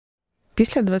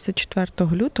Після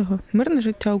 24 лютого мирне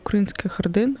життя українських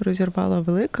родин розірвала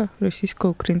велика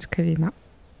російсько-українська війна.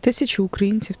 Тисячі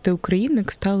українців та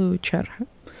українок стали у черги.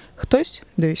 Хтось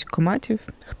до військкоматів,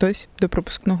 хтось до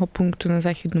пропускного пункту на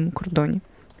західному кордоні,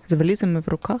 з валізами в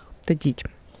руках та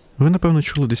дітьми. Ви, напевно,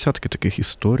 чули десятки таких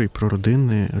історій про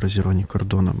родини, розірвані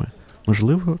кордонами.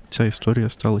 Можливо, ця історія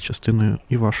стала частиною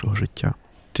і вашого життя.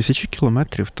 Тисячі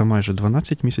кілометрів та майже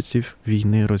 12 місяців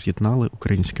війни роз'єднали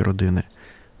українські родини.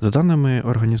 За даними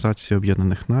Організації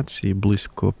Об'єднаних Націй,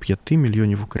 близько 5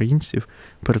 мільйонів українців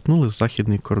перетнули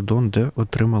західний кордон, де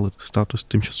отримали статус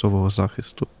тимчасового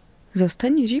захисту. За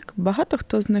останній рік багато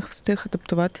хто з них встиг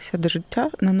адаптуватися до життя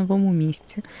на новому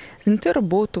місці, знайти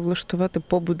роботу, влаштувати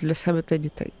побут для себе та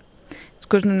дітей. З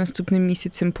кожним наступним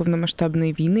місяцем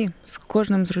повномасштабної війни, з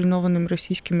кожним зруйнованим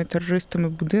російськими терористами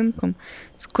будинком,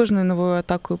 з кожною новою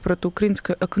атакою проти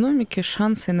української економіки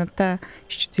шанси на те,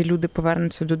 що ці люди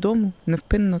повернуться додому,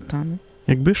 невпинно тануть.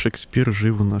 Якби Шекспір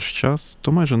жив у наш час,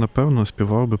 то майже напевно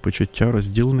співав би почуття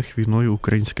розділених війною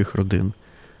українських родин.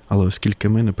 Але оскільки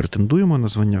ми не претендуємо на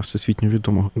звання всесвітньо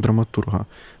відомого драматурга,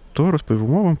 то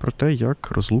розповімо вам про те,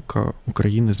 як розлука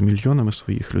України з мільйонами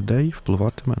своїх людей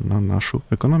впливатиме на нашу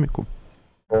економіку.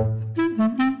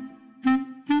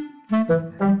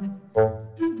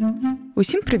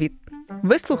 Усім привіт!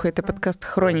 Ви слухаєте подкаст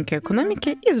 «Хроніки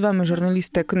економіки» і з вами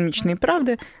журналісти «Економічної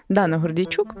правди» Дана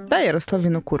Гордійчук та Ярослав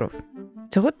Вінокуров.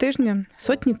 Цього тижня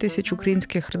сотні тисяч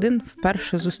українських родин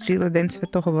вперше зустріли День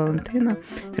Святого Валентина,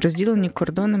 розділені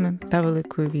кордонами та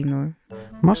Великою війною.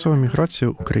 Масова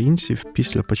міграція українців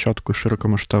після початку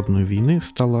широкомасштабної війни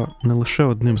стала не лише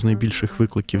одним з найбільших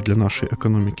викликів для нашої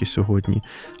економіки сьогодні,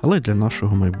 але й для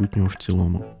нашого майбутнього в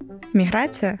цілому.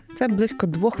 Міграція – це близько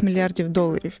 $2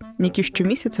 мільярдів, які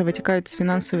щомісяця витікають з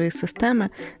фінансової системи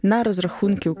на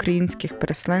розрахунки українських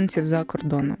переселенців за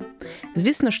кордоном.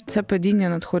 Звісно ж, це падіння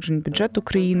надходжень бюджету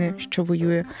країни, що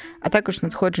воює, а також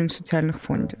надходжень соціальних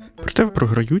фондів. Проте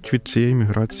програють від цієї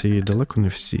міграції далеко не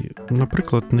всі.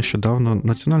 Наприклад, нещодавно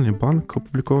Національний банк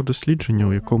опублікував дослідження,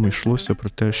 у якому йшлося про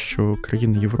те, що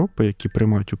країни Європи, які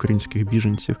приймають українських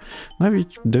біженців,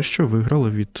 навіть дещо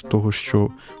виграли від того,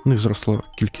 що в них зросла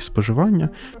кількість споживання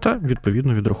та,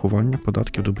 відповідно, відрахування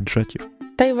податків до бюджетів.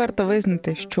 Та й варто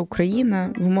визнати, що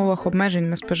Україна в умовах обмежень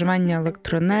на споживання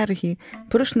електроенергії,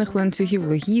 порушених ланцюгів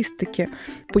логістики,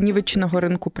 понівеченого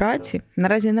ринку праці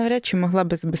наразі навряд чи могла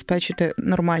би забезпечити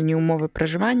нормальні умови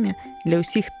проживання для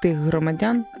усіх тих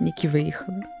громадян, які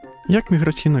виїхали. Як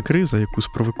міграційна криза, яку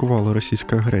спровокувала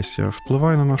російська агресія,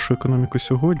 впливає на нашу економіку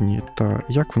сьогодні та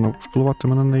як вона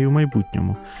впливатиме на неї в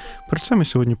майбутньому? Про це ми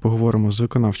сьогодні поговоримо з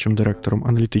виконавчим директором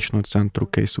аналітичного центру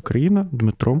 «Кейс Україна»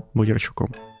 Дмитром Боярчуком.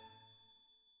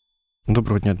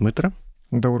 Доброго дня, Дмитре.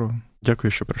 Доброго.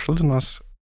 Дякую, що прийшли до нас.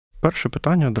 Перше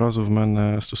питання одразу в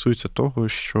мене стосується того,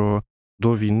 що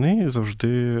до війни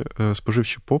завжди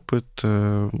споживчий попит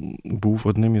був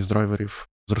одним із драйверів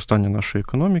зростання нашої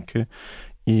економіки,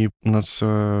 і на це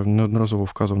неодноразово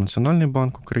вказував Національний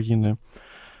банк України.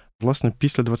 Власне,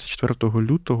 після 24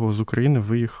 лютого з України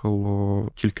виїхало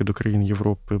тільки до країн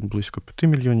Європи близько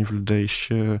 5 мільйонів людей,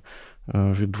 ще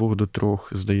від 2 до 3,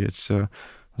 здається,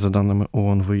 за даними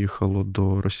ООН, виїхало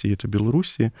до Росії та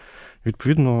Білорусі.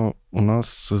 Відповідно, у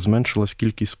нас зменшилась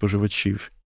кількість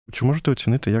споживачів. Чи можете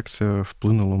оцінити, як це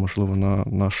вплинуло, можливо, на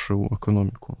нашу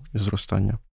економіку і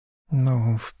зростання?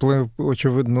 Вплив,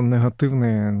 очевидно,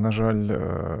 негативний. На жаль,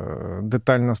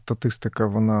 детальна статистика,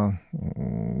 вона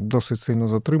досить сильно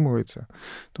затримується.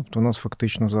 Тобто у нас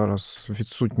фактично зараз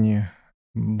відсутні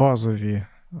базові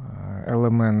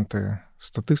елементи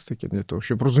статистики для того,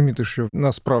 щоб розуміти, що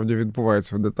насправді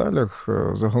відбувається в деталях.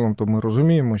 Загалом то ми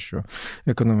розуміємо, що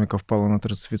економіка впала на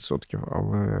 30%,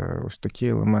 але ось такі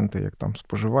елементи, як там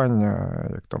споживання,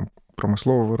 як там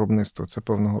промислове виробництво, це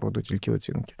певного роду тільки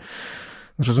оцінки.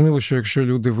 Зрозуміло, що якщо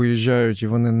люди виїжджають і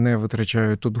вони не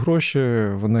витрачають тут гроші,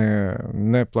 вони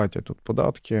не платять тут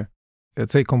податки,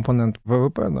 цей компонент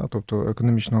ВВП, тобто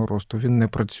економічного росту, він не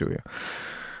працює.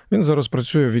 Він зараз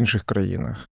працює в інших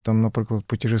країнах. Там, наприклад,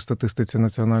 по тій же статистиці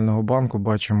Національного банку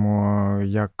бачимо,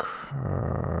 як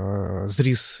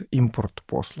зріс імпорт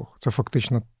послуг. Це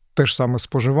фактично те ж саме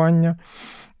споживання,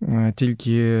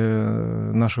 тільки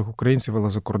наших українців, але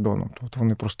за кордоном. Тобто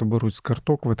вони просто беруть з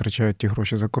карток, витрачають ті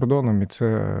гроші за кордоном, і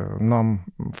це нам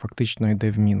фактично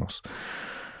йде в мінус.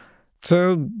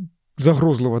 Це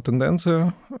загрозлива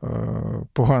тенденція,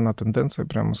 погана тенденція,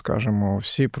 прямо скажемо.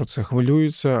 Всі про це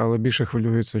хвилюються, але більше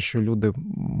хвилюються, що люди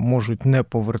можуть не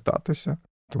повертатися.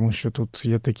 Тому що тут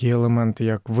є такі елементи,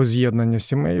 як воз'єднання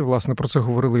сімей. Власне, про це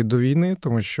говорили і до війни,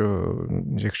 тому що,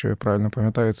 якщо я правильно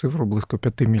пам'ятаю цифру, близько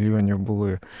 5 мільйонів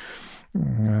були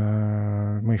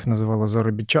Ми їх називали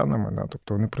заробітчанами,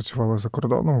 тобто вони працювали за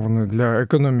кордоном, вони для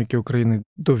економіки України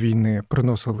до війни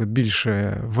приносили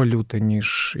більше валюти,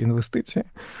 ніж інвестиції.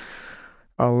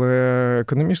 Але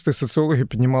економісти і соціологи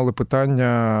піднімали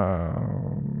питання,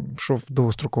 що в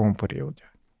довгостроковому періоді.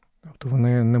 Тобто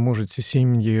вони не можуть ці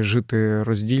сім'ї жити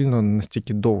роздільно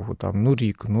настільки довго,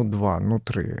 рік, 2,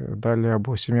 3. Далі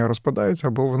або сім'я розпадається,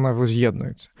 або вона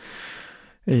воз'єднується.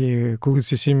 І коли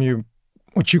ці сім'ї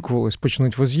очікувалось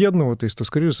почнуть воз'єднуватись, то,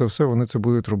 скоріше за все, вони це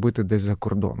будуть робити десь за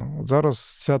кордоном. От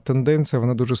зараз ця тенденція,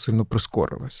 вона дуже сильно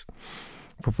прискорилась.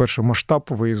 По-перше, масштаб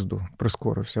виїзду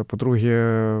прискорився.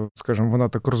 По-друге, скажімо, вона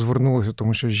так розвернулася,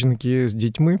 тому що жінки з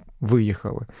дітьми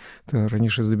виїхали.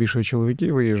 Раніше здебільшого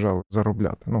чоловіки виїжджали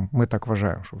заробляти. Ми так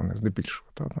вважаємо, що вони здебільшого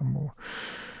там було.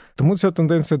 Тому ця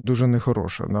тенденція дуже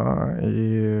нехороша. Да?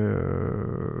 І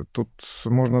тут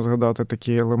можна згадати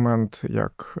такий елемент,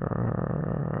 як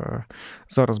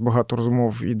зараз багато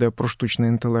розмов йде про штучний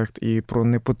інтелект і про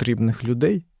непотрібних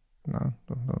людей.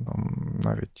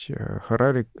 Навіть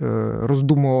Харарі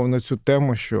роздумував на цю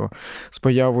тему, що з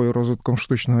появою і розвитком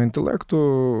штучного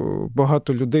інтелекту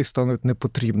багато людей стануть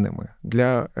непотрібними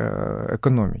для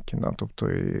економіки. Тобто,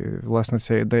 і, власне,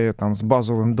 ця ідея з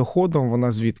базовим доходом,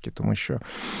 вона звідки? Тому що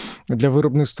для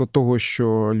виробництва того,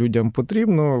 що людям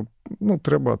потрібно,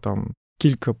 треба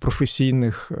кілька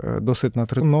професійних, досить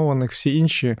натренованих, всі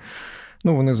інші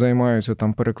вони займаються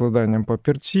перекладанням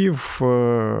папірців,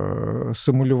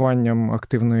 симулюванням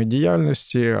активної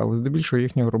діяльності, але здебільшого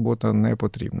їхня робота не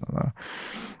потрібна.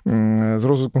 З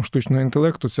розвитком штучного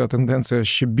інтелекту ця тенденція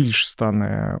ще більш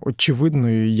стане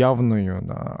очевидною,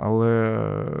 явною, але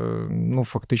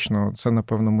фактично це,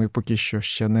 напевно, ми поки що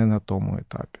ще не на тому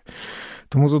етапі.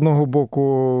 Тому, з одного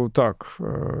боку, так,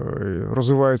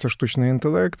 розвивається штучний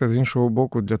інтелект, а з іншого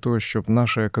боку, для того, щоб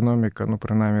наша економіка,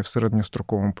 принаймні в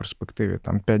середньостроковому перспективі,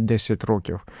 5-10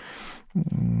 років,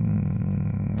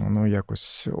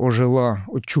 якось ожила,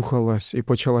 очухалась і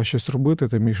почала щось робити,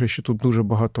 тим більше, що тут дуже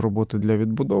багато роботи для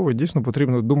відбудови, дійсно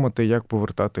потрібно думати, як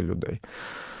повертати людей.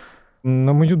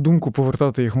 На мою думку,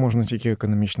 повертати їх можна тільки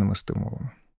економічними стимулами.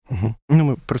 Угу.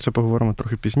 Ми про це поговоримо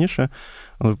трохи пізніше,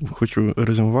 але хочу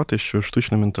резюмувати, що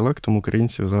штучним інтелектом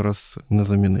українців зараз не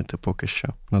замінити поки що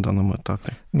на даному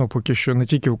етапі. Поки що не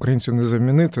тільки українців не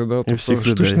замінити, тобто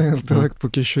штучний інтелект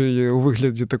поки що є у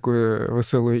вигляді такої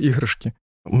веселої іграшки.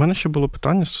 У мене ще було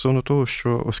питання стосовно того,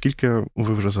 що оскільки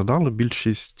ви вже згадали,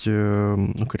 більшість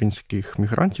українських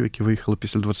мігрантів, які виїхали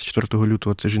після 24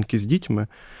 лютого, це жінки з дітьми,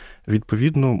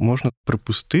 відповідно, можна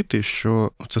припустити,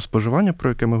 що це споживання, про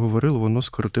яке ми говорили, воно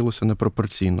скоротилося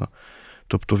непропорційно.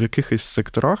 Тобто в якихось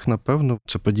секторах, напевно,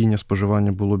 це падіння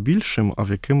споживання було більшим, а в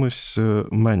якимось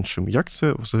меншим. Як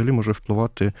це взагалі може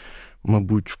впливати,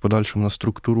 мабуть, в подальшому на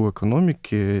структуру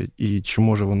економіки, і чи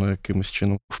може воно якимось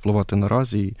чином впливати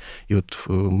наразі, і от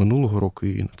минулого року,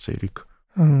 і на цей рік?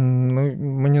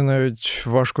 Мені навіть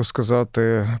важко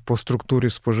сказати по структурі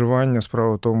споживання.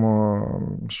 Справа в тому,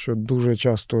 що дуже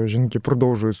часто жінки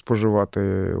продовжують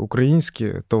споживати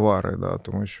українські товари,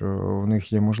 тому що в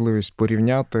них є можливість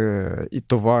порівняти і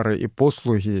товари, і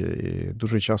послуги, і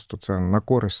дуже часто це на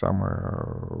користь саме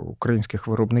українських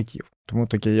виробників. Тому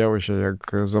таке явище,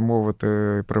 як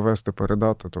замовити, привезти,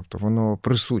 передати, тобто воно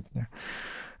присутнє.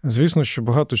 Звісно, що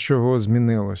багато чого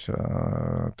змінилося.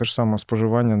 Те ж саме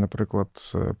споживання, наприклад,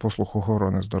 послуг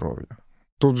охорони здоров'я.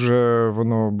 Тут же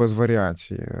воно без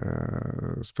варіації.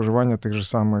 Споживання тих же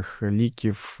самих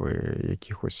ліків,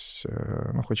 якихось,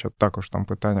 хоча також там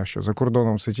питання, що за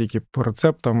кордоном це тільки по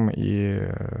рецептам і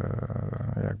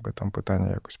питання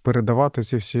якось передавати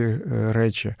ці всі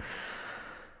речі.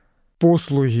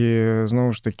 Послуги,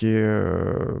 знову ж таки,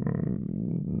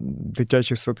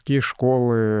 дитячі садки,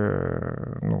 школи,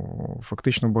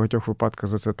 фактично в багатьох випадках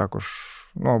за це також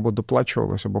або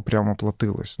доплачувалось, або прямо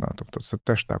платилось. Тобто це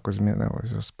теж також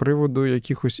змінилося. З приводу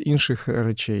якихось інших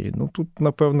речей, тут,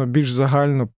 напевно, більш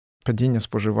загально падіння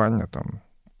споживання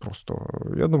просто.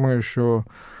 Я думаю, що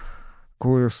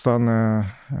коли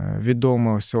стане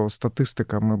відома ось ця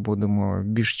статистика, ми будемо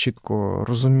більш чітко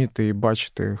розуміти і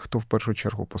бачити, хто в першу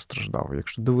чергу постраждав.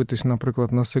 Якщо дивитись,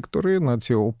 наприклад, на сектори, на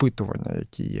ці опитування,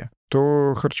 які є,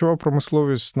 то харчова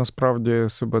промисловість насправді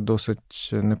себе досить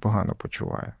непогано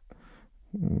почуває.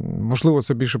 Можливо,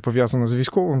 це більше пов'язано з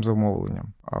військовим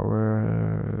замовленням, але,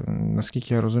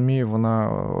 наскільки я розумію, вона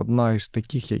одна із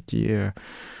таких, які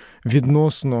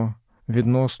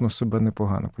відносно себе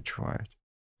непогано почувають.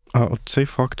 А от цей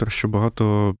фактор, що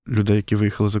багато людей, які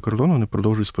виїхали за кордон, вони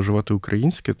продовжують споживати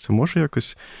українське, це може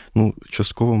якось,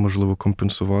 частково, можливо,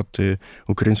 компенсувати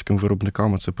українським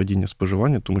виробникам це падіння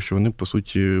споживання, тому що вони, по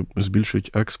суті,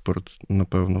 збільшують експорт,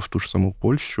 напевно, в ту ж саму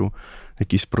Польщу,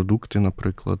 якісь продукти,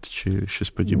 наприклад, чи щось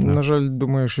подібне? На жаль,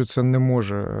 думаю, що це не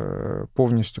може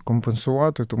повністю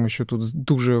компенсувати, тому що тут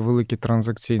дуже великі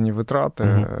транзакційні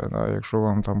витрати. Якщо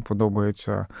вам там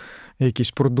подобаються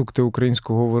якісь продукти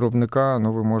українського виробника,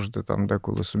 ви можете там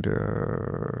деколи собі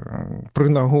при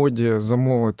нагоді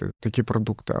замовити такі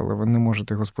продукти, але ви не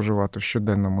можете його споживати в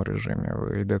щоденному режимі.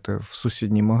 Ви йдете в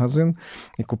сусідній магазин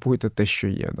і купуєте те, що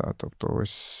є. Тобто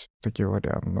ось такий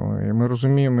варіант. І ми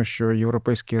розуміємо, що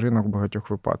європейський ринок в багатьох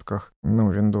випадках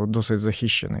він досить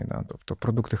захищений. Тобто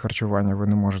продукти харчування ви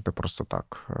не можете просто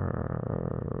так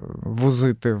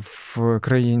возити в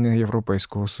країни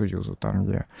Європейського Союзу.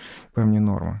 Там є певні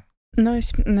норми.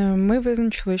 Ось ми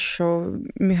визначили, що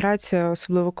міграція,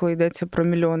 особливо коли йдеться про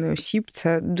мільйони осіб,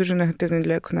 це дуже негативний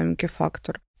для економіки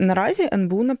фактор. Наразі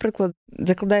НБУ, наприклад,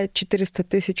 закладає 400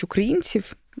 тисяч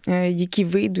українців, які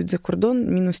вийдуть за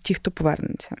кордон, мінус ті, хто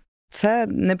повернеться. Це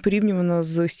не порівнювано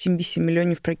з 7-8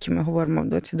 мільйонів, про які ми говоримо в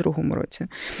 2022 році.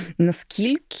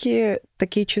 Наскільки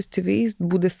такий чистий виїзд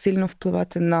буде сильно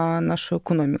впливати на нашу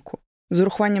економіку? З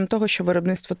урахуванням того, що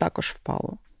виробництво також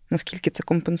впало. Наскільки це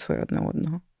компенсує одне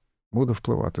одного? Буде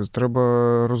впливати. Треба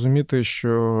розуміти,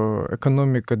 що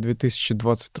економіка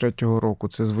 2023 року –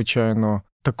 це, звичайно,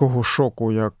 такого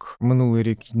шоку, як минулий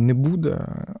рік, не буде,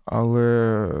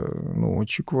 але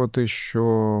очікувати, що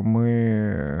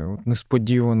ми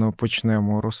несподівано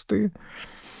почнемо рости,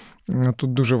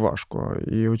 тут дуже важко.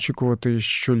 І очікувати,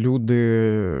 що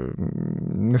люди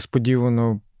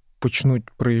несподівано почнуть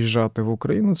приїжджати в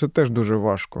Україну, це теж дуже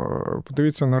важко.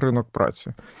 Подивіться на ринок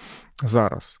праці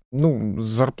зараз.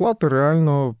 Зарплати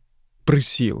реально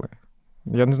присіли.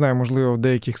 Я не знаю, можливо, в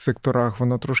деяких секторах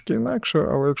воно трошки інакше,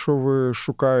 але якщо ви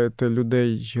шукаєте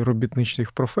людей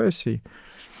робітничних професій,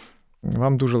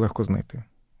 вам дуже легко знайти.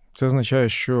 Це означає,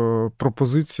 що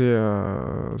пропозиція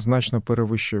значно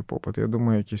перевищує попит. Я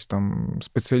думаю, якісь там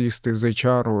спеціалісти з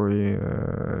HR і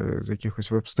з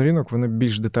якихось веб-сторінок, вони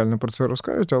більш детально про це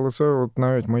розкажуть, але це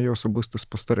навіть моє особисте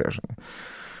спостереження.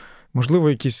 Можливо,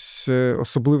 якісь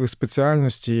особливі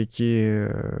спеціальності, які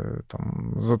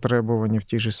там затребувані в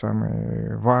тій же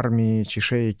самій в армії чи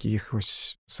ще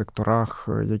якихось секторах,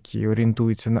 які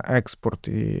орієнтуються на експорт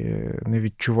і не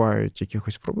відчувають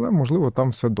якихось проблем, можливо, там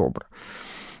все добре.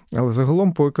 Але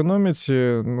загалом по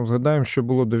економіці, згадаємо, що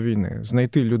було до війни.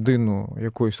 Знайти людину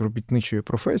якоїсь робітничої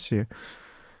професії,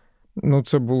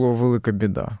 це було велика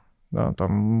біда.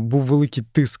 Там був великий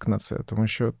тиск на це, тому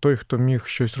що той, хто міг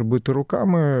щось робити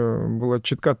руками, була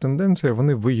чітка тенденція,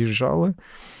 вони виїжджали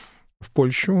в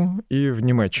Польщу і в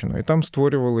Німеччину, і там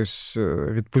створювались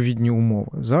відповідні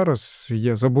умови. Зараз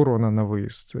є заборона на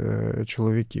виїзд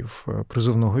чоловіків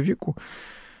призовного віку,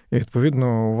 і,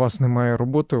 відповідно, у вас немає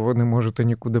роботи, ви не можете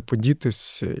нікуди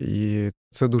подітись, і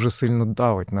це дуже сильно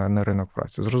давить на ринок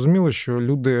праці. Зрозуміло, що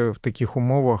люди в таких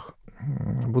умовах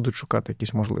будуть шукати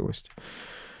якісь можливості.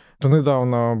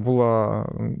 Донедавна була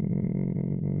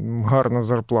гарна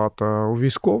зарплата у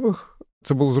військових.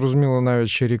 Це було зрозуміло навіть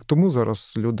ще рік тому,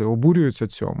 зараз люди обурюються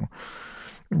цьому.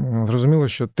 Зрозуміло,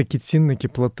 що такі цінники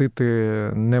платити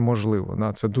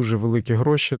неможливо. Це дуже великі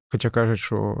гроші. Хоча кажуть,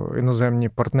 що іноземні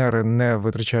партнери не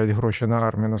витрачають гроші на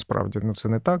армію, насправді це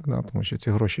не так, тому що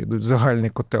ці гроші йдуть в загальний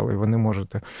котел, і ви не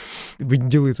можете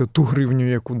відділити ту гривню,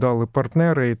 яку дали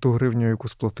партнери, і ту гривню, яку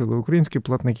сплатили українські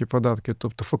платники податки.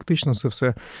 Тобто фактично це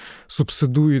все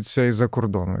субсидується із-за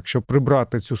кордону. Якщо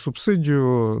прибрати цю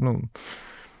субсидію,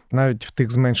 навіть в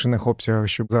тих зменшених обсягах,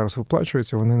 що зараз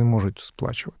виплачуються, вони не можуть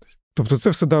сплачуватись. Тобто це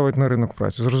все давить на ринок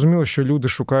праці. Зрозуміло, що люди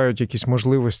шукають якісь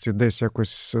можливості десь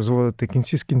якось зводити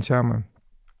кінці з кінцями,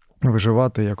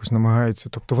 виживати, якось намагаються.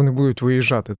 Тобто вони будуть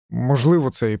виїжджати. Можливо,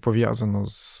 це і пов'язано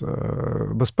з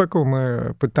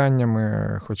безпековими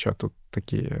питаннями, хоча тут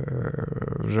такі,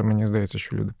 вже мені здається,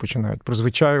 що люди починають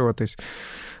призвичаюватись.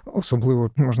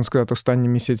 Особливо, можна сказати, останні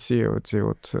місяці оці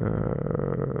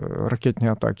ракетні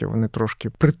атаки, вони трошки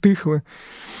притихли.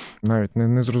 Навіть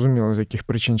не зрозуміло, з яких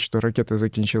причин, чи то ракети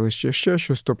закінчились, чи ще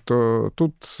щось. Тобто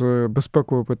тут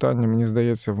безпекове питання, мені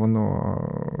здається, воно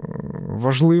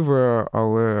важливе,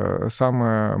 але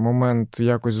саме момент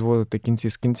якось зводити кінці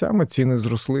з кінцями, ціни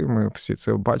зросли, ми всі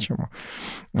це бачимо.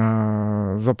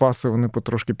 Запаси, вони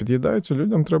потрошки під'їдаються,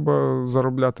 людям треба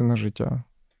заробляти на життя.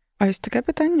 А ось таке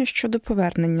питання щодо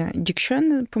повернення. Якщо я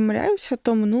не помиляюся,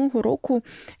 то минулого року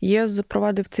ЄС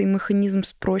запровадив цей механізм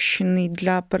спрощений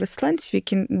для переселенців,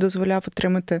 який дозволяв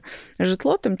отримати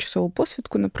житло, тимчасову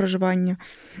посвідку на проживання.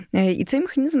 І цей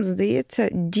механізм, здається,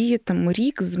 діє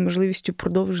рік з можливістю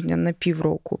продовження на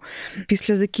півроку.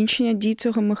 Після закінчення дії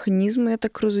цього механізму, я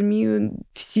так розумію,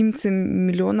 всім цим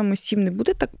мільйонам осіб не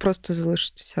буде так просто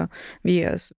залишитися в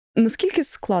ЄС. Наскільки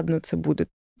складно це буде?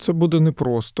 Це буде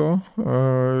непросто,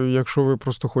 якщо ви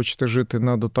просто хочете жити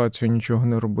на дотацію, нічого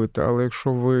не робити. Але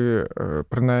якщо ви,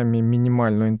 принаймні,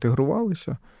 мінімально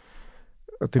інтегрувалися,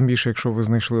 тим більше, якщо ви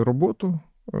знайшли роботу,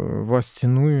 вас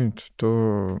цінують,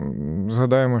 то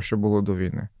згадаємо, що було до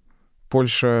війни.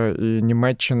 Польща і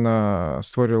Німеччина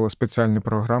створювали спеціальні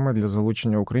програми для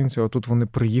залучення українців, а тут вони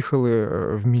приїхали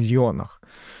в мільйонах.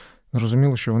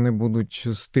 Зрозуміло, що вони будуть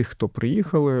з тих, хто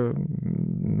приїхали,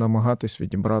 намагатись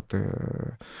відібрати,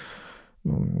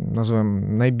 називаємо,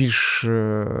 найбільш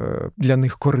для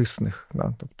них корисних.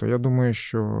 Да? Тобто я думаю,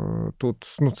 що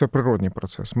тут це природній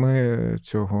процес. Ми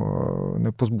цього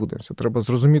не позбудемося. Треба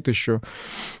зрозуміти, що,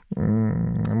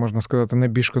 можна сказати,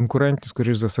 найбільш конкурентні,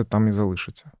 скоріш за все, там і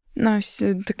залишаться. Ось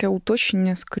таке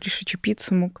уточнення, скоріше, чи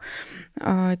підсумок.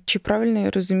 Чи правильно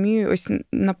я розумію, ось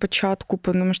на початку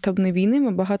повномасштабної війни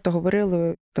ми багато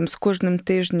говорили там з кожним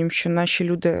тижнем, що наші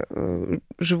люди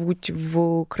живуть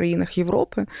в країнах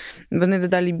Європи, вони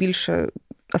дедалі більше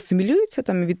асимілюються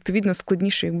там, і, відповідно,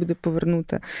 складніше їх буде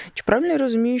повернути. Чи правильно я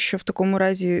розумію, що в такому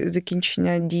разі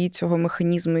закінчення дії цього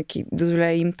механізму, який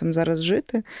дозволяє їм там зараз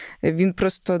жити, він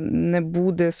просто не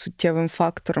буде суттєвим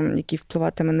фактором, який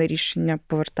впливатиме на рішення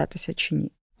повертатися чи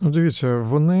ні? Дивіться,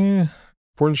 вони,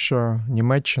 Польща,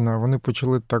 Німеччина, вони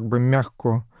почали так би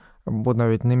м'яко, або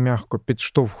навіть не м'яко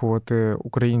підштовхувати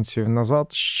українців назад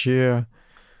ще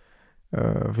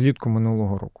влітку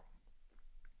минулого року.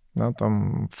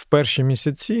 Там в перші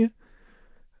місяці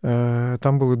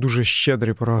там були дуже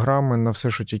щедрі програми на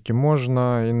все, що тільки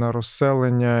можна, і на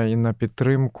розселення, і на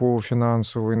підтримку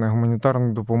фінансову, і на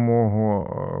гуманітарну допомогу.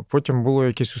 Потім було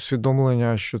якесь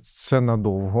усвідомлення, що це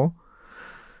надовго.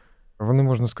 Вони,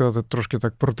 можна сказати, трошки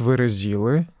так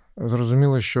протверезіли.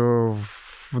 Зрозуміло, що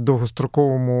в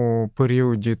довгостроковому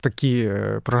періоді такі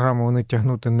програми вони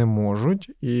тягнути не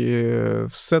можуть. І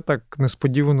все так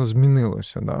несподівано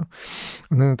змінилося. Да?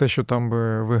 Вони не те, що там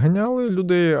би виганяли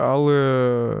людей,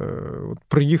 але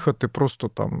приїхати просто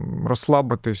там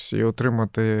розслабитись і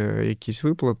отримати якісь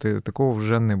виплати, такого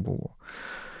вже не було.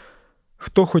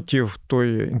 Хто хотів,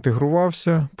 той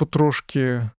інтегрувався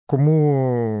потрошки.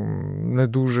 Кому не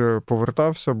дуже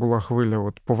повертався, була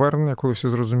хвиля повернення, коли всі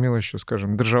зрозуміли, що,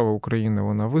 скажімо, держава України,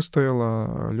 вона вистояла,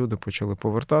 люди почали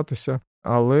повертатися.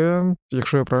 Але,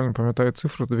 якщо я правильно пам'ятаю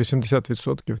цифру, то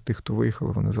 80% тих, хто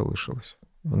виїхали, вони залишилися.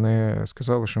 Вони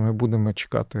сказали, що ми будемо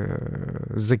чекати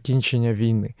закінчення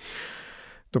війни.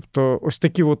 Тобто ось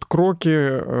такі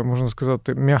кроки, можна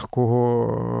сказати,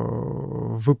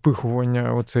 м'якого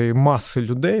випихування оцеї маси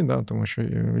людей, да, тому що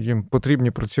їм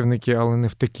потрібні працівники, але не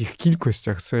в таких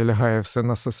кількостях. Це лягає все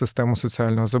на систему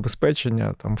соціального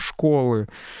забезпечення, там школи,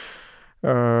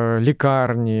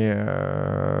 лікарні,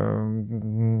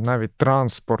 навіть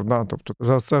транспорт. Да, тобто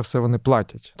за це все вони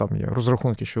платять. Там є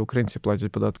розрахунки, що українці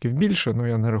платять податків більше,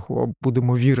 я не рахував,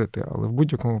 будемо вірити, але в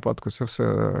будь-якому випадку це все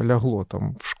лягло.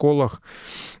 Там в школах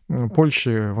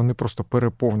Польщі вони просто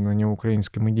переповнені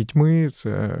українськими дітьми,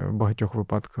 це в багатьох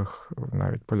випадках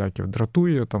навіть поляків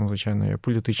дратує, там, звичайно, є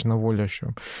політична воля, що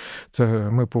це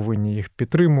ми повинні їх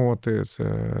підтримувати,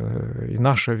 це і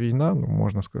наша війна,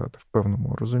 можна сказати, в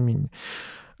певному розумінні.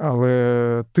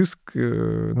 Але тиск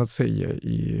на це є,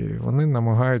 і вони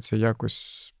намагаються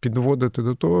якось підводити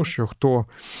до того, що хто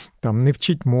там не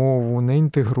вчить мову, не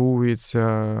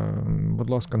інтегрується, будь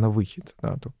ласка, на вихід.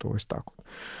 Да? Тобто ось так.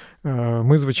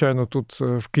 Ми, звичайно, тут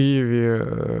в Києві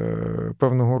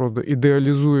певного роду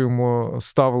ідеалізуємо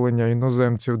ставлення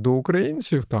іноземців до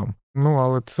українців там,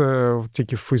 але це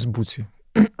тільки в Фейсбуці.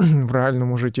 В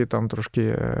реальному житті там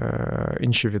трошки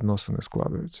інші відносини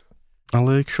складаються.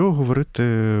 Але якщо говорити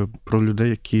про людей,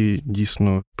 які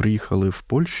дійсно приїхали в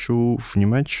Польщу, в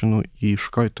Німеччину і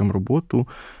шукають там роботу,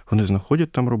 вони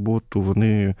знаходять там роботу,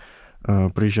 вони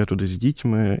приїжджають туди з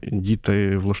дітьми,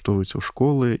 діти влаштовуються в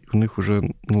школи, і в них вже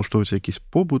налаштовується якийсь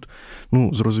побут.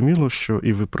 Зрозуміло, що,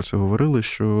 і ви про це говорили,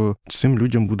 що цим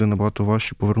людям буде набагато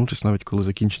важче повернутися, навіть коли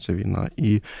закінчиться війна.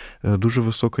 І дуже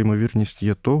висока ймовірність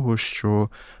є того, що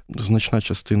значна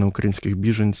частина українських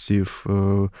біженців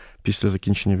після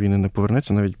закінчення війни не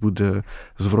повернеться, навіть буде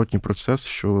зворотній процес,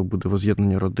 що буде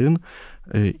воз'єднання родин,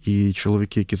 і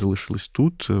чоловіки, які залишились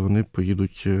тут, вони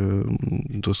поїдуть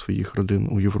до своїх родин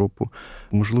у Європу.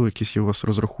 Можливо, якісь є у вас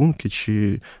розрахунки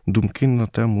чи думки на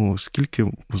тему,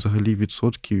 скільки взагалі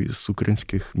відсотків з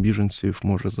українських біженців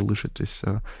може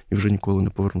залишитися і вже ніколи не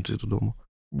повернутися додому?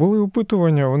 Були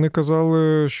опитування, вони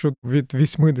казали, що від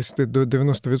 80 до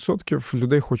 90%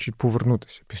 людей хочуть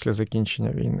повернутися після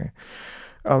закінчення війни.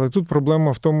 Але тут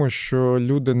проблема в тому, що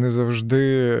люди не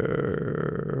завжди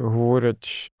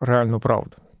говорять реальну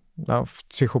правду. в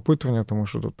цих опитуваннях, тому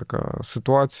що тут така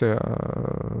ситуація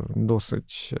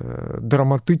досить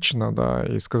драматична,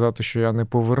 і сказати, що я не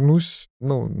повернусь,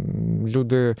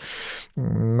 люди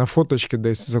на фоточки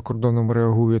десь за кордоном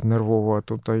реагують нервово, а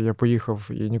тут я поїхав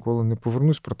і ніколи не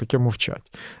повернусь, про таке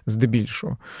мовчать,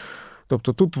 здебільшого.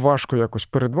 Тобто тут важко якось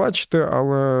передбачити,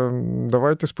 але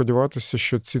давайте сподіватися,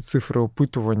 що ці цифри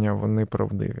опитування, вони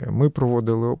правдиві. Ми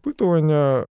проводили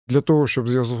опитування для того, щоб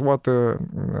з'ясувати,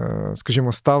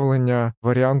 скажімо, ставлення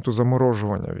варіанту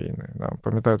заморожування війни.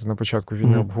 Пам'ятаєте, на початку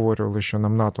війни обговорювали, що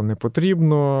нам НАТО не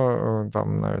потрібно,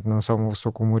 там навіть на самому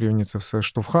високому рівні це все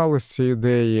штовхалось, ці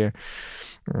ідеї.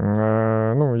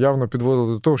 Явно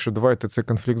підводили до того, що давайте цей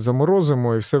конфлікт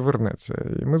заморозимо і все вернеться.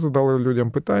 І ми задали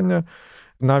людям питання,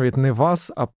 навіть не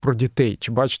вас, а про дітей.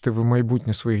 Чи бачите ви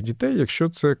майбутнє своїх дітей, якщо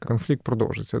цей конфлікт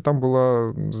продовжиться? Там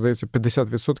було, здається,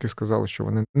 50% сказали, що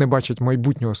вони не бачать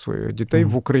майбутнього своїх дітей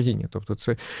в Україні. Тобто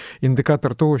це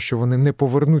індикатор того, що вони не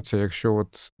повернуться, якщо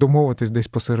домовитись десь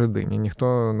посередині.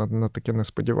 Ніхто на таке не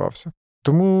сподівався.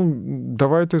 Тому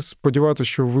давайте сподіватися,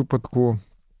 що в випадку,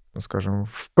 скажімо,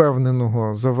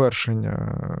 впевненого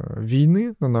завершення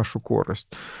війни на нашу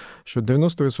користь, що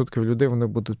 90% людей вони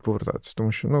будуть повертатися.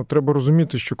 Тому що треба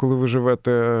розуміти, що коли ви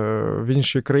живете в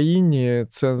іншій країні,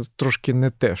 це трошки не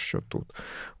те, що тут.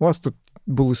 У вас тут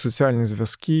були соціальні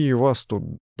зв'язки, у вас тут,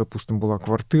 допустимо, була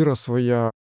квартира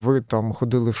своя, ви там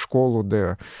ходили в школу,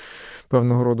 де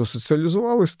певного роду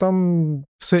соціалізувались, там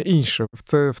все інше.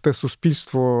 В те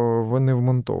суспільство ви не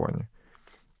вмонтовані.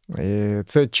 І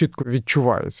це чітко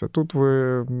відчувається. Тут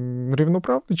ви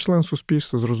рівноправний член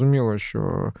суспільства, зрозуміло,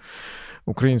 що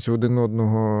українці один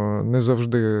одного не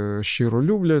завжди щиро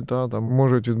люблять, там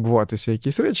можуть відбуватися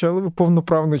якісь речі, але ви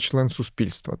повноправний член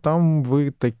суспільства. Там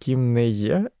ви таким не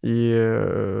є, і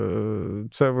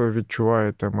це ви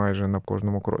відчуваєте майже на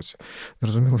кожному кроці.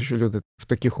 Зрозуміло, що люди в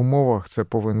таких умовах, це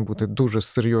повинен бути дуже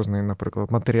серйозний,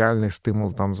 наприклад, матеріальний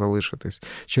стимул там залишитись,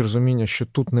 чи розуміння, що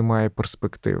тут немає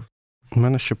перспектив. У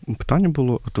мене ще питання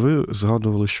було, от ви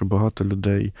згадували, що багато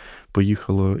людей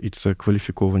поїхало, і це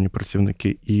кваліфіковані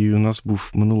працівники. І у нас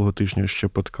був минулого тижня ще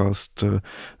подкаст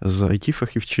з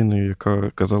IT-фахівчиною, яка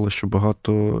казала, що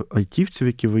багато айтівців,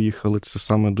 які виїхали, це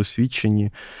саме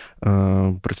досвідчені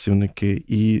працівники.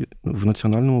 І в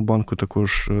Національному банку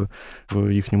також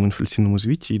в їхньому інфляційному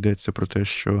звіті йдеться про те,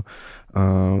 що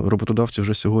роботодавці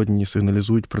вже сьогодні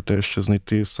сигналізують про те, що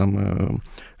знайти саме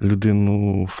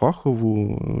людину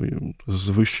фахову з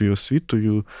вищою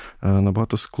освітою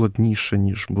набагато складніше,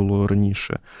 ніж було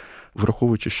раніше.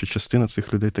 Враховуючи, що частина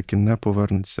цих людей таки не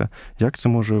повернеться. Як це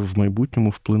може в майбутньому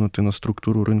вплинути на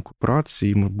структуру ринку праці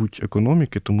і, мабуть,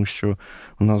 економіки, тому що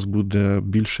у нас буде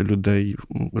більше людей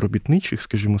робітничих,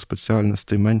 скажімо,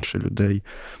 спеціальностей, менше людей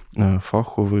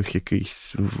фахових,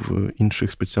 якихось в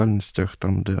інших спеціальностях,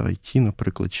 там, де IT,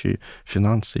 наприклад, чи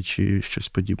фінанси, чи щось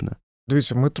подібне?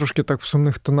 Дивіться, ми трошки так в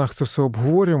сумних тонах це все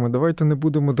обговорюємо. Давайте не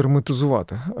будемо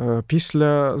драматизувати.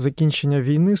 Після закінчення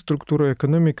війни структура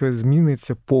економіки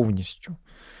зміниться повністю.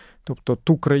 Тобто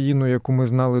ту країну, яку ми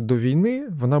знали до війни,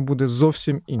 вона буде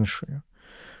зовсім іншою.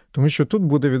 Тому що тут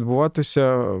буде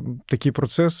відбуватися такий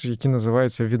процес, який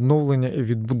називається відновлення і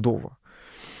відбудова.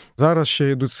 Зараз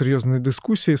ще йдуть серйозні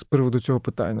дискусії з приводу цього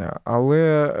питання,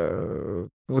 але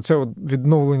оце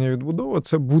відновлення і відбудова,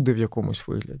 це буде в якомусь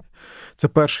вигляді. Це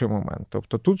перший момент.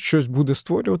 Тобто тут щось буде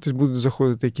створюватись, будуть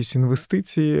заходити якісь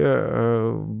інвестиції,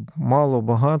 мало,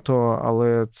 багато,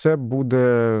 але це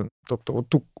буде, тобто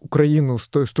ту Україну з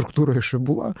тою структурою, що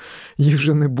була, їх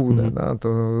вже не буде. Да?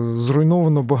 То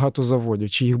зруйновано багато заводів,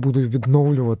 чи їх будуть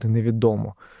відновлювати,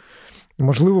 невідомо.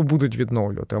 Можливо, будуть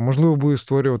відновлювати, а можливо, будуть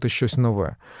створювати щось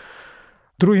нове.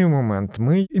 Другий момент.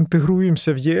 Ми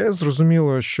інтегруємося в ЄС.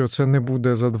 Зрозуміло, що це не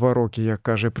буде за 2 роки, як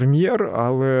каже прем'єр,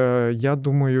 але я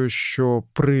думаю, що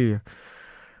при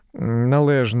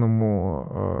належному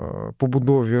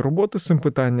побудові роботи з цим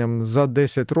питанням за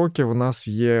 10 років у нас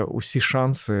є усі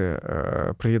шанси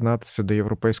приєднатися до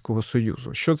Європейського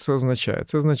Союзу. Що це означає?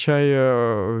 Це означає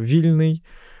вільний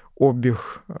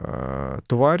обіг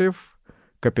товарів,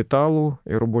 капіталу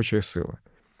і робочої сили.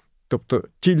 Тобто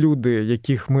ті люди,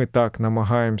 яких ми так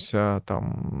намагаємося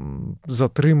там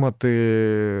затримати,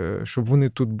 щоб вони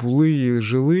тут були і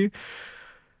жили,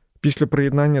 після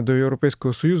приєднання до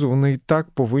Європейського Союзу вони і так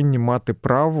повинні мати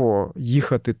право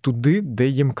їхати туди, де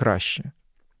їм краще,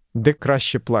 де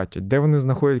краще платять, де вони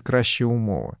знаходять кращі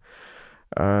умови.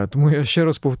 Тому я ще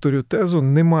раз повторю тезу,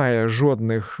 немає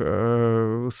жодних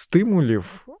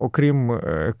стимулів, окрім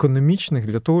економічних,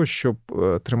 для того, щоб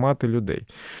тримати людей.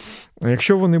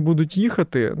 Якщо вони будуть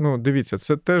їхати, дивіться,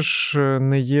 це теж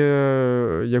не є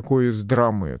якоюсь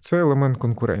драмою, це елемент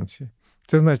конкуренції.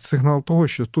 Це, значить, сигнал того,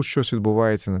 що тут щось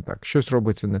відбувається не так, щось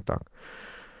робиться не так.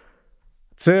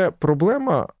 Це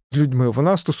проблема з людьми,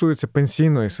 вона стосується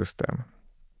пенсійної системи.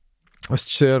 Ось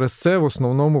через це в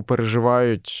основному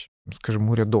переживають,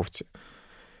 скажімо, урядовці.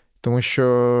 Тому що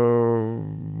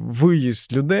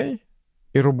виїзд людей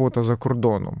і робота за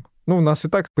кордоном, у нас і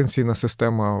так пенсійна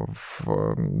система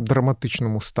в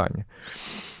драматичному стані.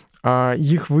 А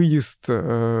їх виїзд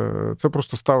 – це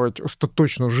просто ставить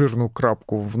остаточно жирну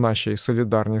крапку в нашій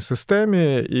солідарній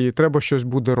системі, і треба щось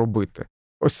буде робити.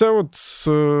 Ось це от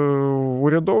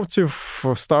урядовців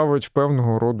ставить в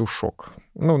певного роду шок.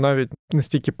 Навіть не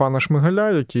стільки пана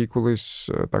Шмигаля, який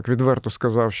колись так відверто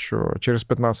сказав, що через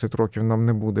 15 років нам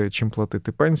не буде чим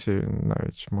платити пенсії,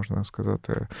 навіть, можна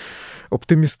сказати,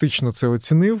 оптимістично це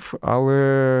оцінив,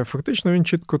 але фактично він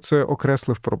чітко це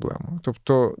окреслив проблему.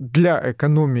 Тобто для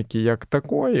економіки як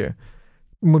такої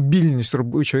мобільність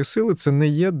робочої сили – це не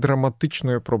є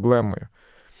драматичною проблемою.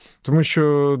 Тому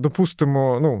що,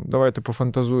 допустимо, давайте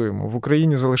пофантазуємо, в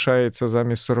Україні залишається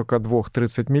замість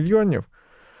 42-30 мільйонів,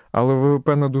 але ВВП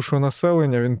на душу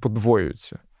населення він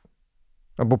подвоюється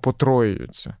або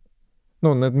потроюється.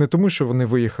 Не тому, що вони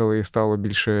виїхали і стало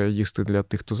більше їсти для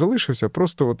тих, хто залишився,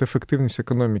 просто от ефективність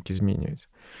економіки змінюється.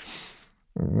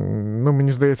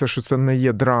 Мені здається, що це не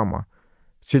є драма.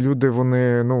 Ці люди,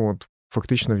 вони,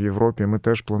 фактично в Європі, ми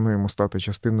теж плануємо стати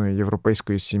частиною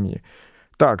європейської сім'ї.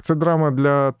 Так, це драма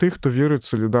для тих, хто вірить в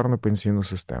солідарну пенсійну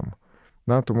систему.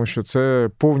 Тому що це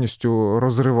повністю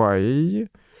розриває її.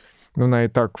 Вона і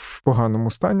так в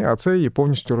поганому стані, а це її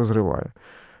повністю розриває.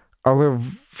 Але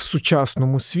в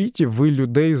сучасному світі ви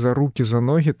людей за руки, за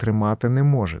ноги тримати не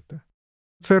можете.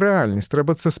 Це реальність,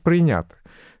 треба це сприйняти.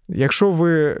 Якщо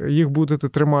ви їх будете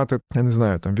тримати, я не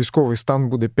знаю, військовий стан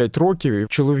буде 5 років, і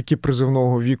чоловіки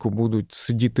призовного віку будуть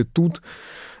сидіти тут,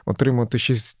 отримати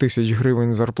 6 тисяч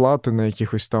гривень зарплати на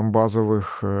якихось там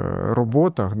базових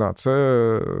роботах,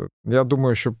 це, я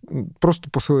думаю, що просто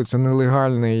посилиться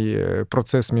нелегальний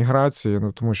процес міграції,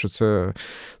 тому що це,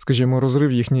 скажімо,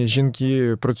 розрив. Їхні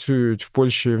жінки працюють в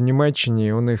Польщі, в Німеччині,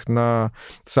 і у них на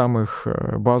самих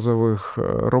базових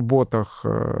роботах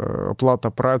оплата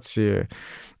праці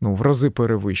в рази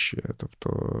перевищує.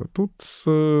 Тобто тут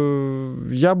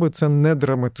я би це не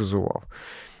драматизував.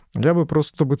 Я би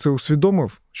просто це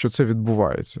усвідомив, що це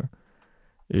відбувається.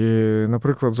 І,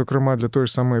 наприклад, зокрема, для тої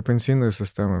ж самої пенсійної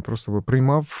системи просто би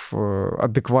приймав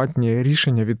адекватні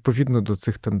рішення відповідно до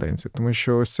цих тенденцій. Тому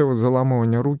що ось це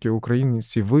заламування руки,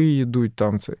 українці виїдуть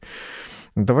там це.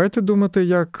 Давайте думати,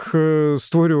 як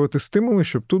створювати стимули,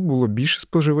 щоб тут було більше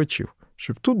споживачів.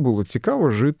 Щоб тут було цікаво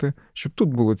жити, щоб тут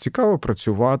було цікаво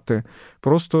працювати.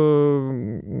 Просто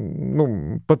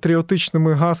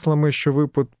патріотичними гаслами, що ви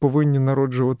повинні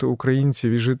народжувати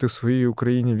українців і жити в своїй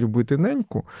Україні, любити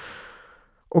неньку.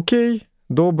 Окей,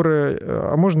 добре,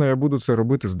 а можна я буду це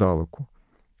робити здалеку?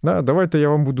 Давайте я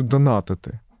вам буду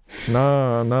донатити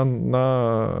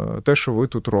на те, що ви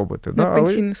тут робите. На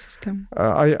пенсійну систему.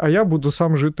 А я буду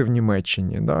сам жити в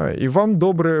Німеччині. І вам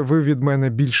добре, ви від мене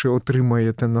більше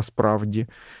отримаєте насправді.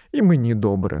 І мені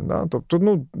добре.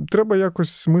 Тобто, треба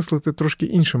якось мислити трошки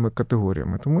іншими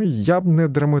категоріями. Тому я б не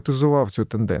драматизував цю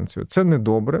тенденцію. Це не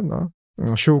добре.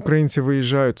 Що українці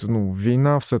виїжджають,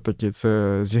 війна все-таки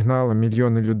це зігнала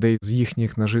мільйони людей з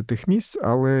їхніх нажитих місць,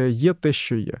 але є те,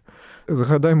 що є.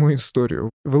 Згадаймо історію.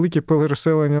 Велике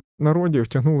переселення народів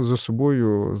тягнуло за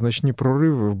собою значні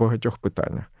прориви в багатьох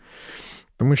питаннях.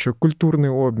 Тому що культурний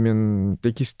обмін,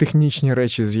 якісь технічні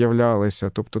речі з'являлися.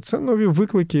 Тобто це нові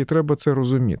виклики, і треба це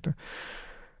розуміти.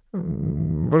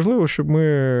 Важливо, щоб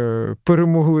ми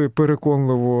перемогли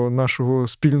переконливо нашого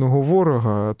спільного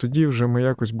ворога, а тоді вже ми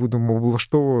якось будемо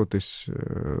облаштовуватись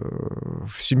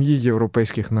в сім'ї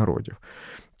європейських народів.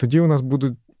 Тоді у нас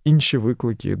будуть інші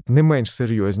виклики, не менш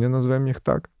серйозні, назвемо їх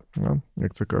так,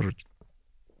 як це кажуть.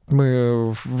 Ми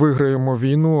виграємо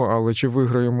війну, але чи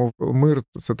виграємо мир,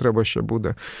 це треба ще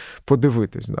буде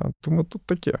подивитись. Тому тут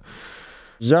таке.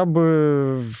 Я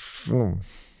би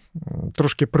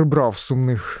трошки прибрав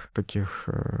сумних таких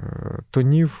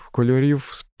тонів, кольорів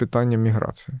з питання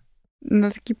міграції. На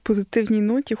такій позитивній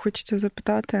ноті хочеться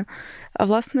запитати, а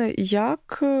власне,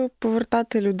 як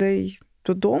повертати людей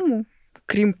додому,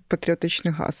 крім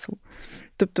патріотичних гасел?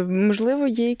 Тобто, можливо,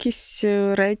 є якісь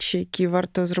речі, які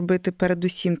варто зробити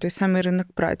передусім, той самий ринок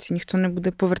праці. Ніхто не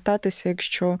буде повертатися,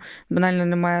 якщо банально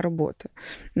немає роботи.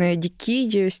 Які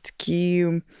є ось такі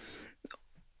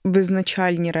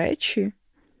визначальні речі,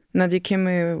 над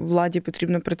якими владі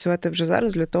потрібно працювати вже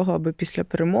зараз для того, аби після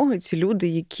перемоги ці люди,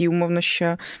 які, умовно,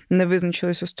 ще не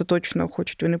визначились остаточно,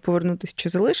 хочуть вони повернутися чи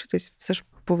залишитись, все ж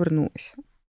повернулися?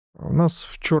 У нас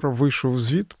вчора вийшов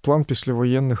звіт «План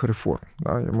післявоєнних реформ».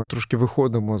 Ми трошки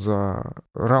виходимо за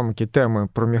рамки теми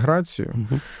про міграцію.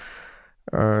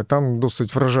 Там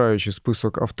досить вражаючий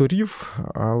список авторів,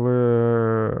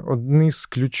 але одні з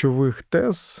ключових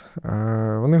тез,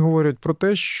 вони говорять про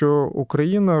те, що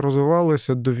Україна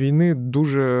розвивалася до війни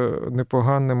дуже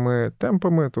непоганими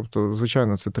темпами, тобто,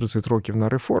 звичайно, це 30 років на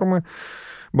реформи,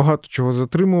 багато чого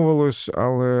затримувалось,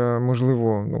 але,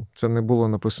 можливо, це не було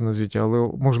написано в звіті, але,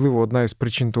 можливо, одна із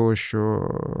причин того,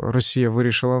 що Росія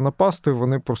вирішила напасти,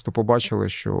 вони просто побачили,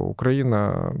 що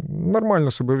Україна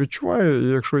нормально себе відчуває, і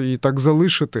якщо її так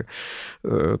залишити,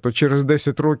 то через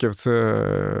 10 років це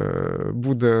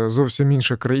буде зовсім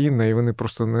інша країна, і вони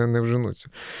просто не вженуться.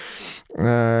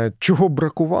 Чого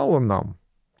бракувало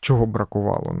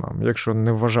нам, якщо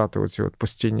не вважати оці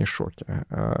постійні шоки,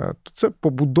 то це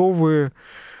побудови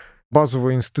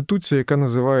базової інституції, яка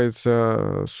називається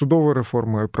судова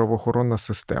реформа і правоохоронна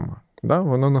система.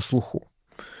 Воно на слуху.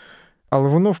 Але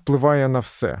воно впливає на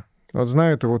все. От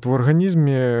знаєте, в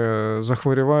організмі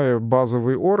захворіває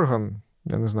базовий орган,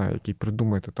 я не знаю, який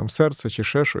придумаєте, там серце чи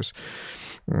ще щось,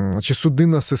 чи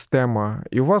судинна система,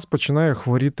 і у вас починає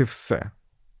хворіти все.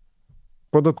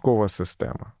 Податкова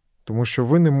система. Тому що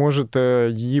ви не можете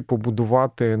її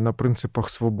побудувати на принципах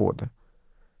свободи.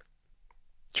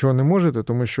 Чого не можете?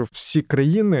 Тому що всі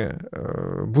країни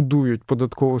будують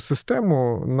податкову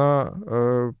систему на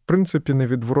принципі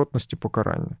невідворотності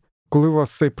покарання. Коли у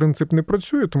вас цей принцип не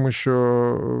працює, тому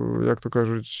що, як то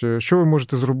кажуть, що ви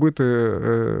можете зробити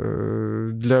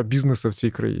для бізнесу в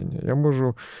цій країні? Я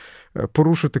можу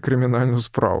порушити кримінальну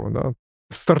справу,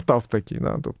 стартап такий.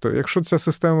 Тобто, якщо ця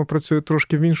система працює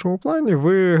трошки в іншому плані,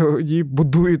 ви її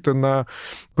будуєте на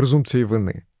презумпції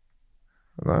вини.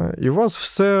 І у вас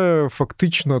все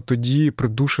фактично тоді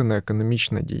придушена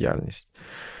економічна діяльність.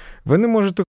 Ви не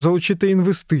можете залучити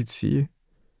інвестиції,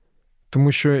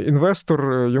 тому що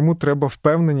інвестор, йому треба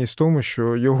впевненість в тому,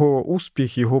 що його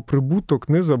успіх, його прибуток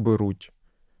не заберуть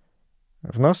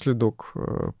внаслідок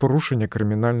порушення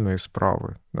кримінальної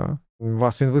справи. У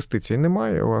вас інвестицій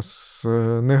немає, у вас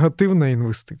негативна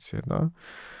інвестиція.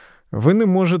 Ви не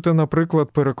можете,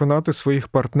 наприклад, переконати своїх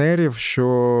партнерів, що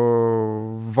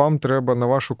вам треба на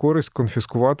вашу користь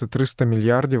конфіскувати 300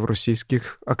 мільярдів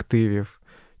російських активів.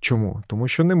 Чому? Тому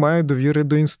що немає довіри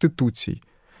до інституцій.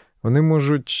 Вони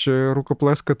можуть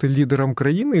рукоплескати лідерам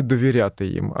країни і довіряти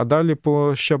їм, а далі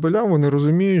по щабелям вони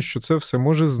розуміють, що це все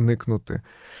може зникнути.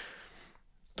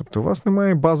 Тобто у вас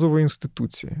немає базової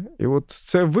інституції. І от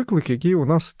це виклик, який у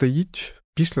нас стоїть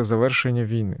після завершення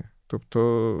війни.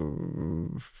 Тобто,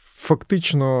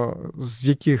 фактично, з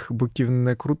яких боків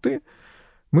не крути,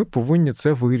 ми повинні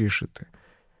це вирішити.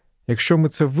 Якщо ми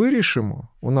це вирішимо,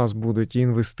 у нас будуть і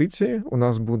інвестиції, у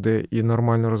нас буде і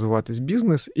нормально розвиватись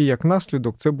бізнес, і як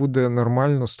наслідок це буде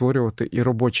нормально створювати і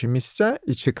робочі місця,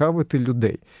 і цікавити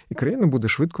людей. І країна буде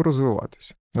швидко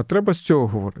розвиватися. От треба з цього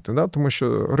говорити, тому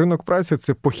що ринок праці –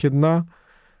 це похідна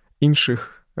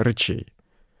інших речей.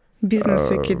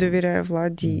 Бізнесу, який довіряє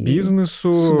владі.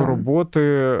 Бізнесу, судам. роботи.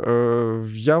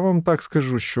 Я вам так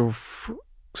скажу, що в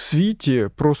світі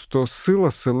просто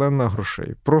сила селена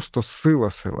грошей. Просто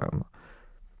сила селена.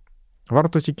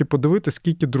 Варто тільки подивитися,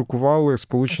 скільки друкували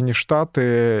Сполучені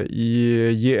Штати і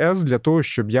ЄС для того,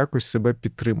 щоб якось себе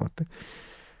підтримати.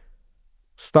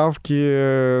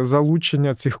 Ставки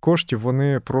залучення цих коштів,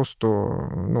 вони просто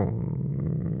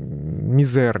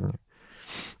мізерні.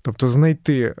 Тобто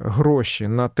знайти гроші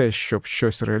на те, щоб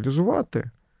щось реалізувати,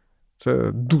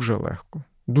 це дуже легко,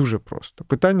 дуже просто.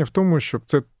 Питання в тому, щоб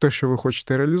це те, що ви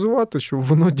хочете реалізувати, щоб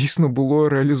воно дійсно було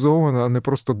реалізовано, а не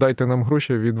просто дайте нам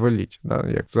гроші, відваліть.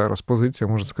 Як зараз позиція,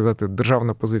 можна сказати,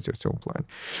 державна позиція в цьому плані.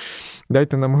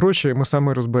 Дайте нам гроші, і ми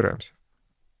самі розберемося.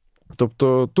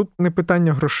 Тобто тут не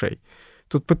питання грошей.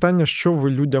 Тут питання, що ви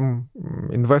людям,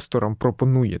 інвесторам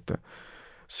пропонуєте.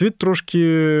 Світ трошки,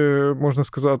 можна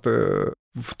сказати,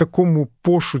 в такому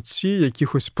пошуці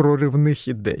якихось проривних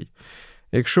ідей.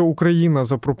 Якщо Україна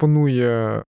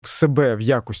запропонує себе в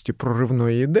якості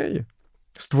проривної ідеї,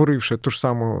 створивши ту ж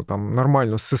саму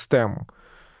нормальну систему,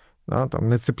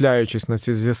 не цепляючись на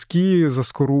ці зв'язки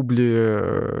заскорублі,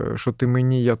 що ти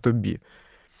мені, я тобі,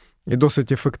 і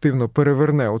досить ефективно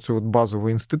переверне оцю базову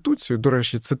інституцію, до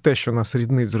речі, це те, що нас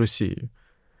ріднить з Росією.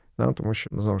 Тому що,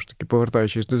 знову ж таки,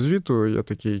 повертаючись до звіту, є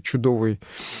такий чудовий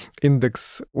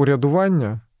індекс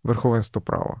урядування верховенства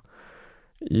права.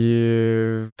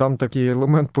 І там такий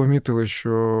елемент помітили,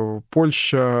 що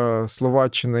Польща,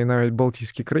 Словаччина і навіть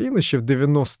Балтійські країни ще в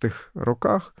 90-х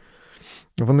роках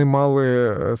вони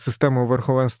мали систему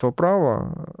верховенства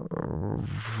права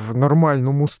в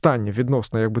нормальному стані,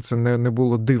 відносно, якби це не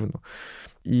було дивно.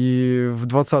 І в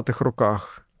 20-х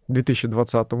роках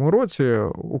 2020 році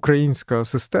українська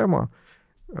система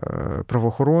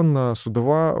правоохоронна,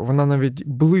 судова, вона навіть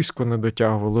близько не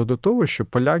дотягувала до того, що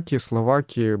поляки,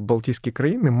 словаки, балтійські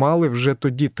країни мали вже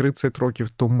тоді, 30 років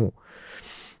тому.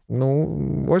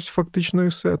 Ось фактично і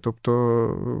все.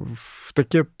 Тобто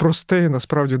таке просте,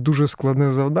 насправді, дуже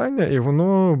складне завдання, і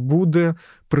воно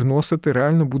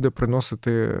реально буде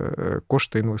приносити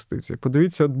кошти інвестицій.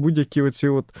 Подивіться, будь-які оці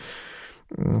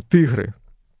тигри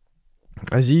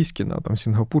азійські, там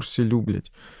Сінгапур всі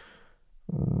люблять.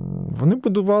 Вони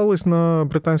будувались на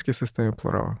британській системі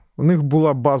права. У них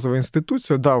була базова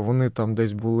інституція, вони там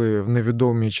десь були в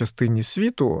невідомій частині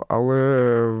світу,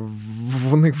 але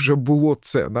в них вже було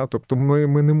це. Тобто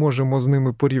ми не можемо з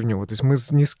ними порівнюватись, ми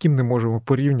ні з ким не можемо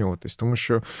порівнюватись, тому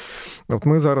що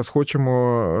ми зараз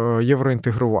хочемо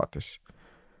євроінтегруватись.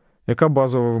 Яка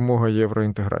базова вимога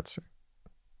євроінтеграції?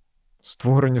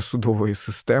 Створення судової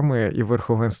системи і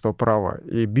верховенства права.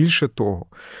 І більше того,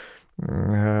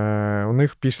 у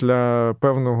них після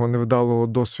певного невдалого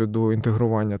досвіду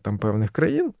інтегрування там певних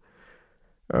країн,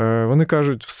 вони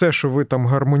кажуть, все, що ви там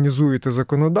гармонізуєте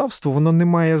законодавство, воно не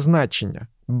має значення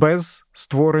без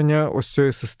створення ось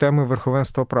цієї системи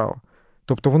верховенства права.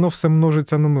 Тобто воно все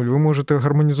множиться на нуль. Ви можете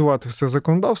гармонізувати все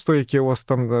законодавство, яке у вас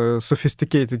там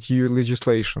sophisticated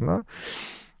legislation,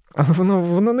 але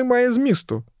воно не має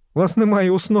змісту. У вас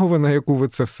немає основи, на яку ви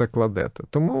це все кладете.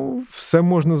 Тому все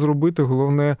можна зробити,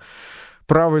 головне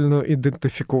правильно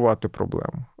ідентифікувати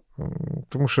проблему.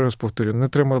 Тому, ще раз повторю, не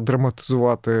треба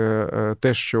драматизувати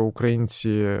те, що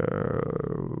українці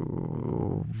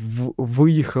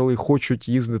виїхали, хочуть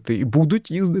їздити і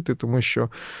будуть їздити, тому що,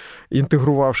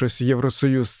 інтегрувавшись в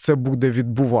Євросоюз, це буде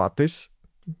відбуватись.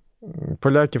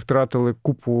 Поляки втратили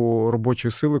купу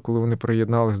робочої сили, коли вони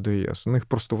приєднались до ЄС. У них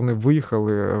просто вони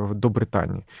виїхали до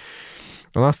Британії.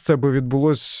 У нас це би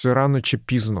відбулось рано чи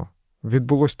пізно.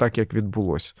 Відбулось так, як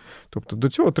відбулось. Тобто до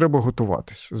цього треба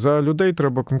готуватись. За людей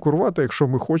треба конкурувати, якщо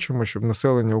ми хочемо, щоб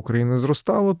населення України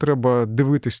зростало, треба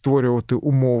дивитись, створювати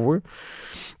умови.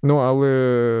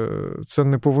 Але це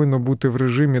не повинно бути в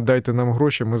режимі «дайте нам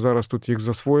гроші, ми зараз тут їх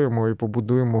засвоїмо і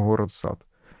побудуємо город-сад».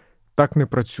 Так не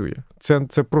працює.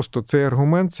 Це просто цей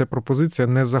аргумент, ця пропозиція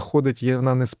не заходить,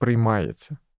 вона не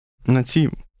сприймається. На цій,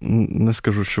 не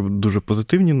скажу, що дуже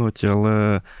позитивній ноті,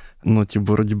 але ноті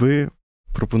боротьби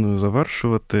пропоную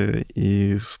завершувати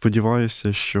і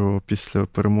сподіваюся, що після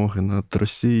перемоги над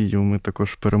Росією ми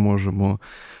також переможемо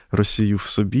Росію в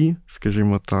собі,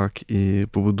 скажімо так, і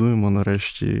побудуємо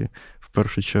нарешті в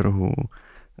першу чергу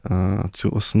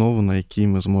цю основу, на якій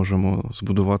ми зможемо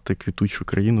збудувати квітучу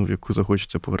країну, в яку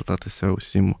захочеться повертатися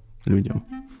усім людям.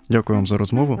 Дякую вам за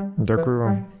розмову. Дякую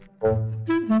вам.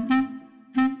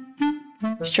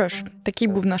 Що ж, такий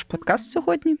був наш подкаст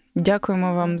сьогодні.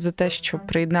 Дякуємо вам за те, що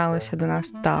приєдналися до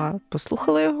нас та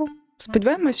послухали його.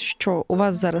 Сподіваємось, що у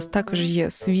вас зараз також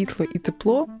є світло і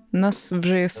тепло. У нас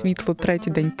вже є світло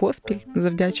 3-й день поспіль,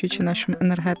 завдячуючи нашим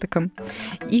енергетикам.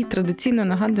 І традиційно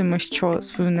нагадуємо, що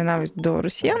свою ненависть до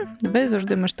росіян ви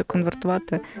завжди можете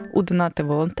конвертувати у донати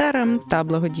волонтерам та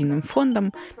благодійним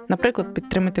фондам. Наприклад,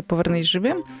 підтримати «Повернись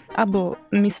живим» або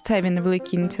місцеві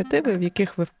невеликі ініціативи, в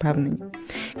яких ви впевнені.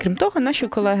 Крім того, наші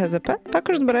колеги з АП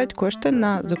також збирають кошти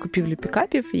на закупівлю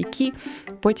пікапів, які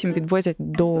потім відвозять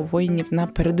до воїнів на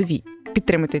передовій.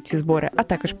 Підтримати ці збори, а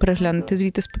також переглянути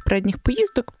звіти з попередніх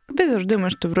поїздок, ви завжди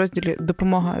можете в розділі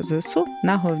 «Допомога ЗСУ»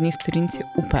 на головній сторінці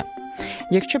УП.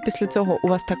 Якщо після цього у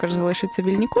вас також залишаться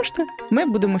вільні кошти, ми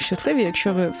будемо щасливі,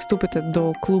 якщо ви вступите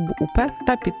до клубу УП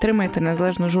та підтримаєте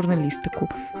незалежну журналістику,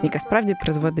 яка справді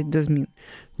призводить до змін.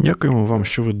 Дякуємо вам,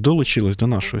 що ви долучились до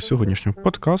нашого сьогоднішнього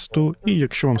подкасту. І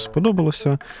якщо вам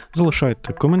сподобалося,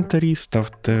 залишайте коментарі,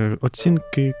 ставте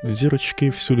оцінки, зірочки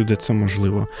всюди, де це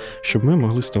можливо, щоб ми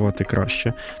могли ставати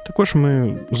краще. Також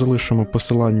ми залишимо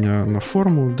посилання на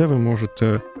форму, де ви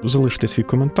можете залишити свій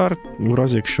коментар, у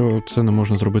разі якщо це не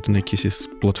можна зробити на якійсь із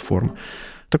платформ.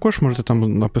 Також можете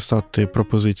там написати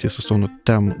пропозиції стосовно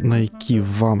тем, на які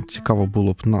вам цікаво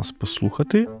було б нас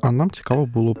послухати, а нам цікаво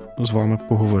було б з вами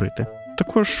поговорити.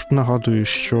 Також нагадую,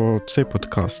 що цей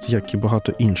подкаст, як і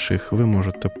багато інших, ви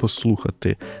можете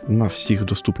послухати на всіх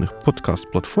доступних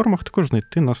подкаст-платформах, також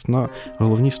знайти нас на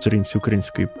головній сторінці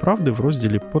 «Української правди» в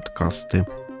розділі «Подкасти».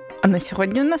 А на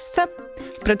сьогодні у нас все.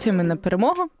 Працюємо на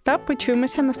перемогу та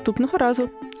почуємося наступного разу.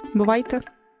 Бувайте!